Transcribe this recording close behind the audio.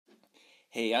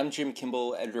Hey, I'm Jim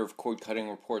Kimble, editor of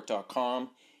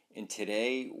CordCuttingReport.com, and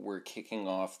today we're kicking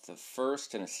off the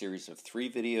first in a series of 3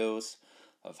 videos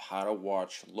of how to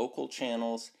watch local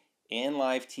channels and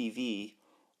live TV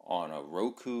on a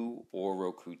Roku or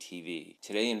Roku TV.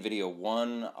 Today in video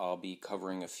 1, I'll be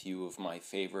covering a few of my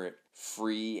favorite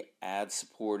free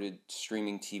ad-supported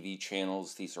streaming TV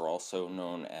channels. These are also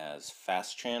known as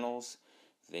fast channels.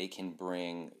 They can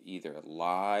bring either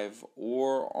live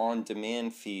or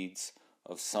on-demand feeds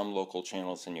of some local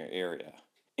channels in your area.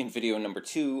 In video number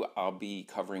 2, I'll be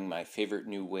covering my favorite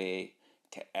new way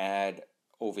to add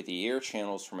over-the-air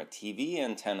channels from a TV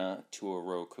antenna to a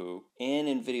Roku. And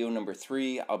in video number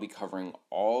 3, I'll be covering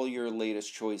all your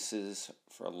latest choices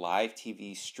for live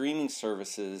TV streaming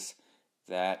services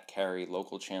that carry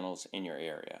local channels in your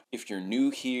area. If you're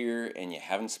new here and you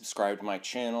haven't subscribed to my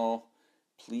channel,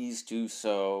 please do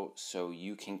so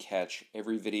you can catch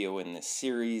every video in this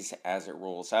series as it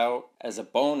rolls out. As a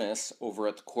bonus, over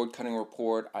at the Cord Cutting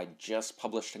Report, I just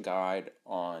published a guide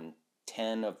on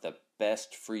 10 of the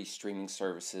best free streaming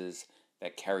services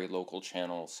that carry local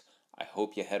channels. I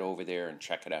hope you head over there and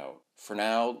check it out. For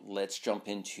now, let's jump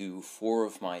into 4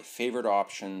 of my favorite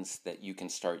options that you can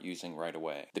start using right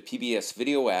away. The PBS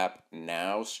Video app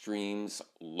now streams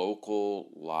local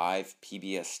live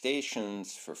PBS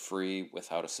stations for free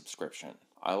without a subscription.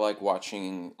 I like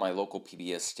watching my local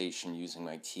PBS station using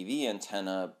my TV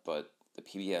antenna, but the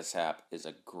PBS app is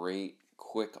a great,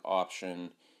 quick option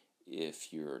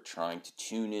if you're trying to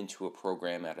tune into a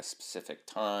program at a specific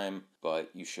time, but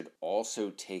you should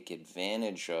also take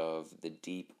advantage of the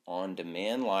deep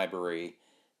on-demand library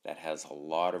that has a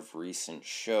lot of recent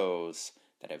shows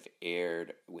that have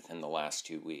aired within the last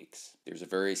 2 weeks. There's a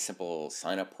very simple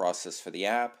sign-up process for the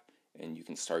app, and you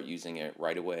can start using it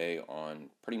right away on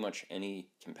pretty much any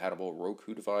compatible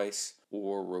Roku device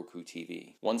or Roku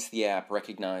TV. Once the app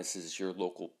recognizes your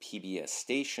local PBS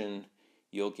station,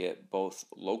 you'll get both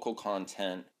local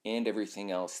content and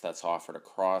everything else that's offered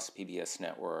across PBS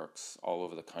networks all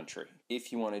over the country.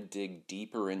 If you want to dig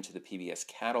deeper into the PBS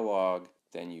catalog,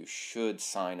 then you should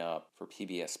sign up for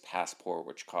PBS Passport,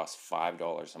 which costs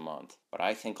 $5 a month. But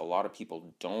I think a lot of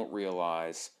people don't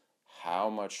realize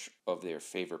how much of their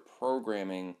favorite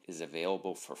programming is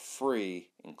available for free,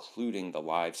 including the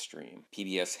live stream.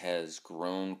 PBS has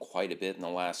grown quite a bit in the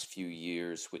last few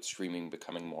years, with streaming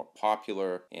becoming more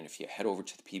popular, and if you head over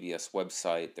to the PBS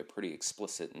website, they're pretty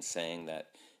explicit in saying that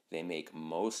they make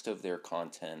most of their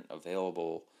content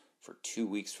available for 2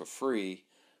 weeks for free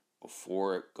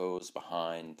before it goes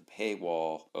behind the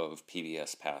paywall of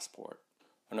PBS Passport.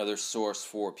 Another source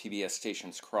for PBS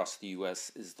stations across the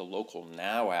U.S. is the Local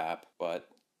Now app, but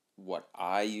what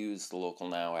I use the Local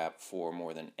Now app for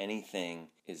more than anything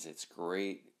is its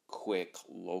great, quick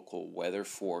local weather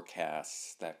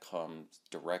forecasts that come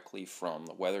directly from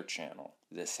the Weather Channel.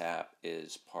 This app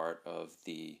is part of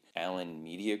the Allen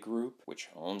Media Group, which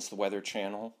owns the Weather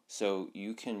Channel, so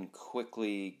you can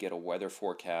quickly get a weather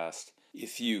forecast.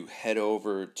 If you head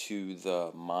over to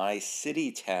the My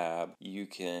City tab, you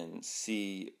can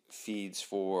see feeds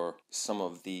for some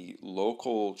of the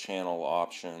local channel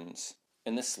options.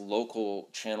 And this local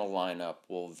channel lineup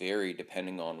will vary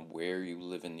depending on where you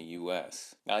live in the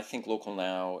US. I think Local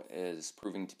Now is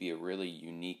proving to be a really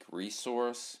unique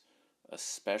resource,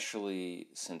 especially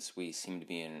since we seem to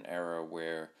be in an era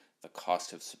where the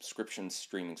cost of subscription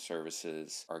streaming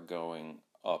services are going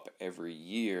up every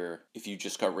year. If you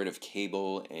just got rid of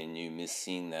cable and you miss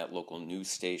seeing that local news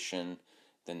station,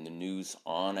 then the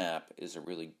NewsOn app is a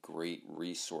really great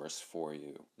resource for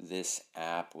you. This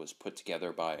app was put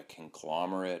together by a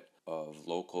conglomerate of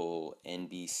local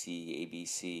NBC,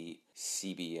 ABC,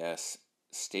 CBS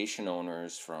station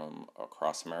owners from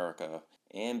across America,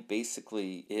 and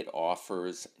basically it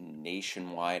offers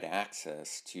nationwide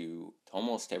access to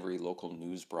almost every local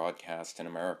news broadcast in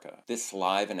America. This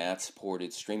live and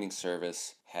ad-supported streaming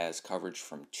service has coverage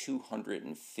from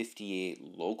 258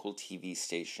 local TV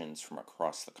stations from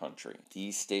across the country.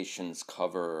 These stations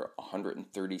cover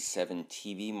 137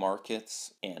 TV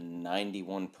markets and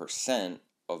 91%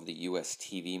 of the US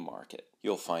TV market.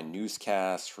 You'll find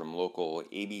newscasts from local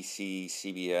ABC,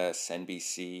 CBS,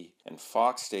 NBC, and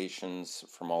Fox stations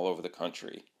from all over the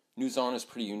country. NewsOn is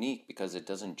pretty unique because it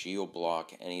doesn't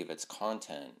geo-block any of its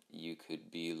content. You could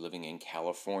be living in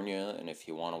California, and if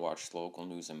you want to watch local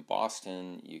news in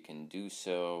Boston, you can do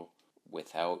so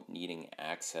without needing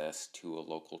access to a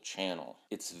local channel.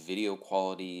 Its video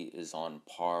quality is on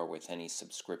par with any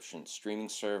subscription streaming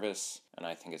service, and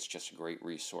I think it's just a great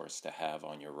resource to have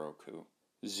on your Roku.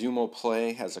 Xumo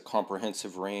Play has a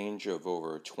comprehensive range of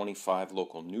over 25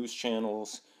 local news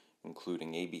channels,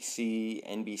 including ABC,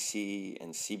 NBC,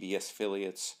 and CBS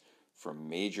affiliates from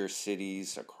major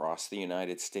cities across the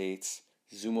United States.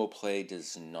 Xumo Play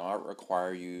does not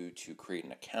require you to create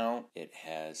an account. It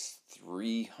has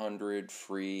 300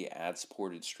 free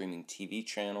ad-supported streaming TV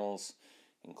channels,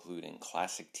 including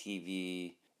classic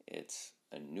TV. It's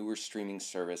a newer streaming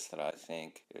service that I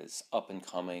think is up and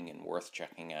coming and worth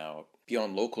checking out.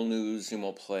 Beyond local news,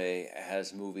 Xumo Play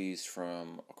has movies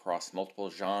from across multiple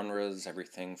genres,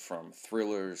 everything from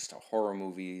thrillers to horror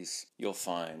movies. You'll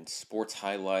find sports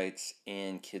highlights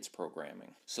and kids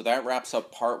programming. So that wraps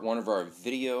up part 1 of our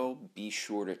video. Be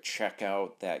sure to check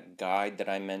out that guide that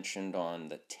I mentioned on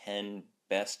the 10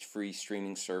 best free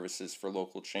streaming services for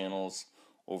local channels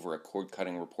over at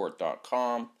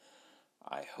cordcuttingreport.com.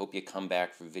 I hope you come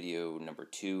back for video number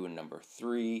 2 and number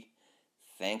 3.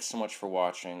 Thanks so much for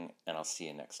watching, and I'll see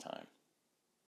you next time.